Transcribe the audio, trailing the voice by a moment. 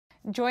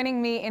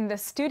Joining me in the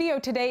studio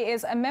today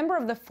is a member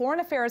of the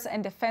Foreign Affairs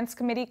and Defense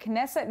Committee,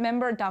 Knesset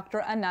Member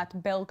Dr. Anat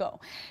Berko.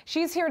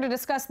 She's here to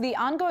discuss the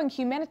ongoing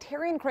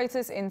humanitarian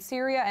crisis in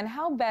Syria and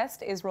how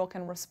best Israel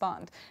can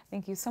respond.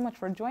 Thank you so much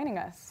for joining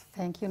us.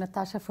 Thank you,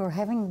 Natasha, for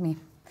having me.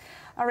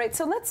 All right,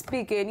 so let's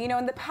begin. You know,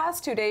 in the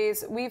past 2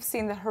 days, we've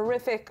seen the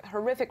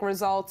horrific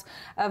results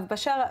of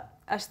Bashar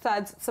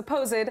Assad's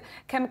supposed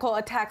chemical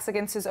attacks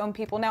against his own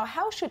people. Now,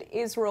 how should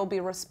Israel be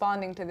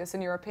responding to this,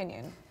 in your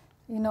opinion?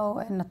 You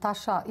know,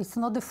 Natasha, it's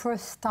not the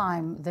first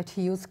time that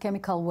he used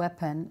chemical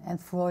weapon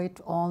and throw it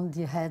on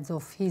the heads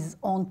of his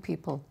own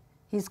people,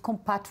 his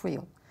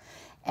compatriots.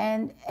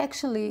 And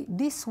actually,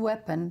 this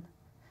weapon,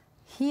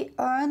 he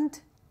earned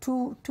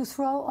to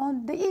throw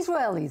on the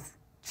Israelis'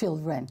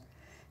 children.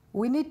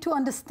 We need to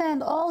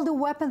understand all the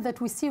weapons that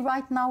we see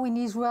right now in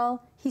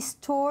Israel, he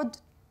stored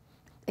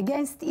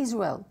against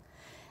Israel.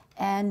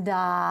 And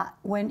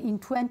when in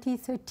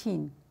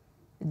 2013,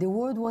 the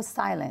world was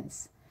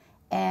silenced,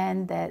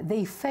 and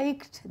they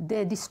faked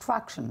the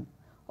destruction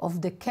of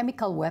the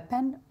chemical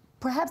weapon.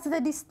 Perhaps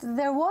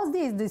there was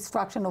the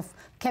destruction of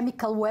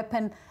chemical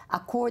weapon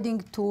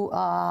according to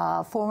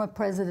former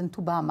President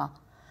Obama.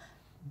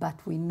 But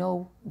we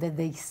know that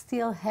they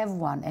still have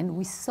one, and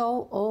we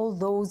saw all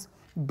those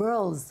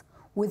barrels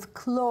with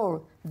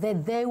chlor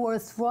that they were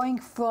throwing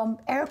from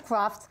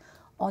aircraft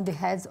on the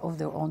heads of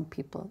their own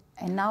people.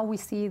 And now we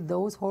see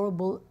those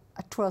horrible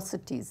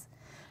atrocities,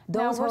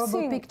 those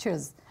horrible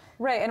pictures.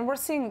 Right, and we're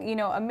seeing, you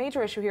know, a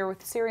major issue here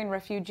with Syrian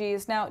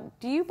refugees. Now,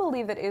 do you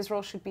believe that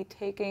Israel should be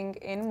taking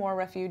in more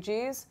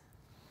refugees?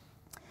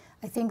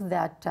 I think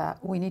that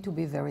we need to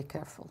be very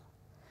careful.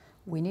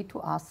 We need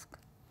to ask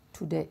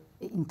to the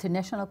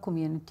international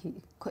community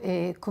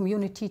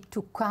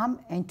to come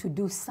and to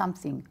do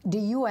something. The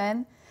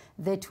UN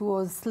that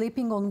was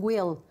sleeping on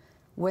wheel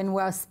when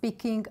we are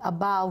speaking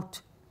about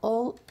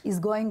all is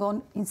going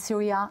on in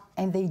Syria,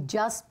 and they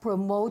just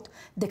promote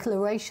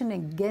declaration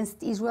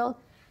against Israel,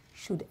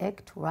 should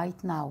act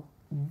right now.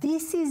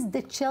 This is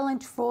the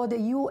challenge for the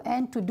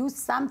UN to do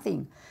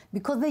something,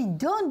 because they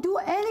don't do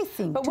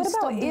anything to stop Israel. But what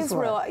about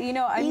Israel? You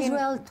know,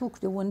 Israel took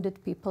the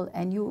wounded people,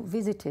 and you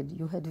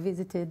had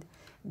visited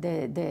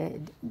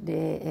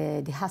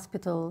the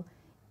hospital,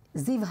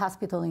 Ziv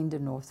Hospital in the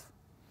north.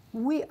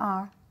 We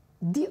are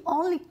the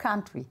only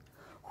country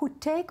who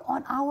take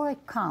on our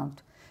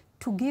account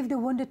to give the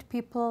wounded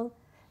people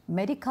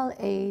medical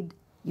aid,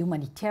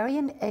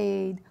 humanitarian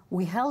aid.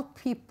 We help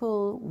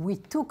people, we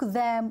took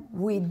them,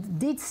 we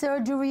did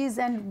surgeries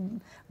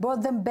and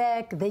brought them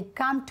back. They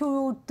come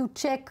to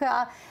check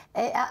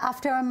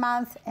after a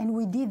month, and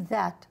we did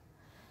that.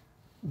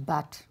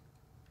 But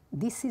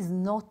this is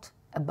not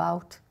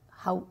about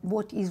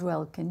what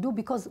Israel can do,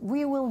 because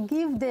we will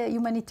give the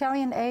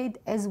humanitarian aid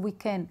as we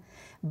can.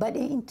 But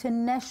the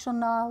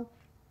international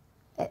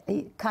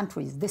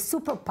countries, the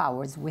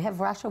superpowers, we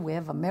have Russia, we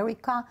have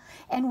America,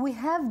 and we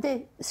have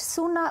the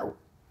Sunni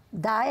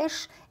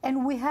Daesh,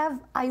 and we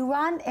have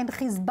Iran and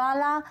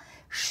Hezbollah,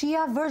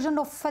 Shia version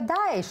of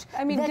Daesh.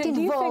 I mean, that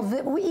involve.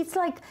 It's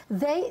like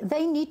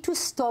they need to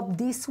stop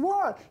this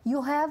war.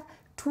 You have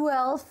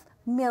 12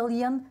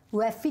 million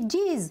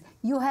refugees.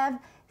 You have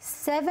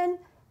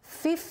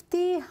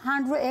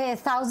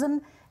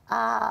 750,000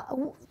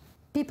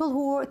 people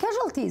who were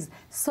casualties.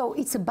 So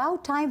it's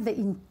about time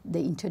the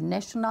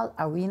international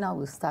arena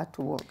will start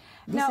to work.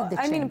 Now,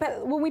 I mean,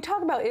 but when we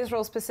talk about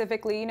Israel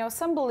specifically, you know,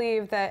 some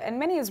believe that, and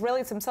many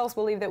Israelis themselves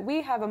believe that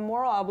we have a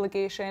moral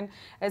obligation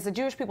as the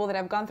Jewish people that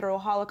have gone through a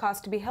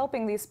Holocaust to be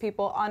helping these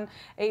people on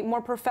a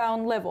more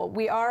profound level.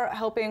 We are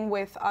helping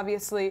with,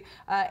 obviously,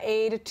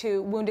 aid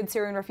to wounded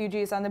Syrian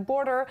refugees on the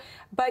border.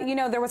 But, you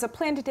know, there was a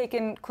plan to take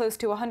in close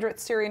to 100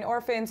 Syrian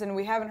orphans, and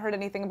we haven't heard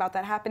anything about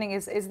that happening.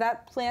 Is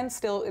that plan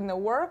still in the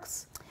works?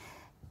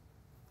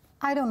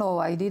 I don't know.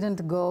 I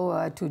didn't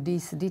go to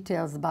these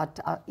details, but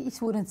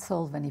it wouldn't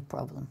solve any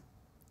problem.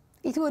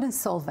 It wouldn't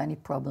solve any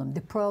problem.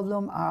 The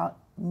problem are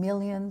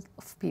millions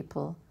of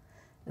people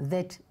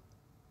that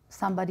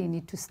somebody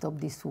need to stop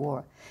this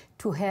war.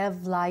 To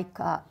have like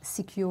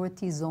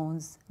security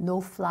zones,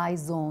 no-fly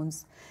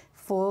zones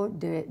for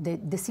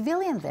the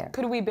civilian there.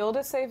 Could we build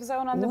a safe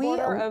zone on the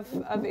border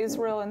of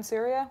Israel and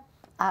Syria?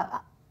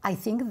 I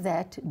think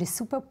that the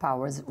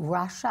superpowers,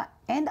 Russia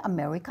and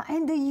America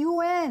and the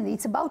UN,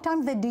 it's about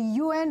time that the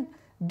UN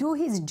do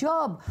his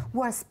job.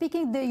 We're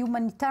speaking the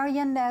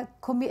humanitarian, the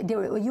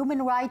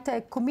Human Rights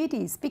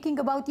Committee, speaking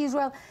about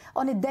Israel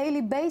on a daily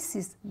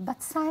basis,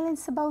 but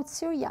silence about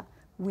Syria.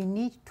 We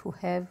need to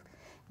have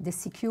the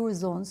secure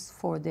zones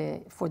for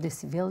the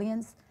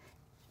civilians,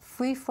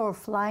 free for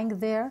flying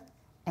there,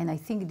 and I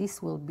think this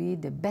will be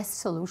the best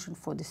solution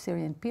for the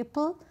Syrian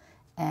people.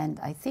 And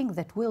I think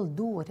that we'll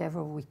do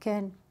whatever we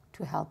can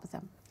to help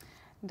them.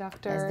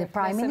 Dr. the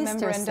Prime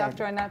Minister and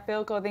Dr. Anat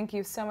Berko, thank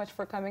you so much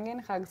for coming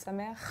in. Chag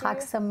Sameach.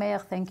 Chag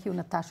Sameach. Thank you,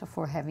 Natasha,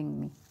 for having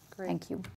me. Great. Thank you.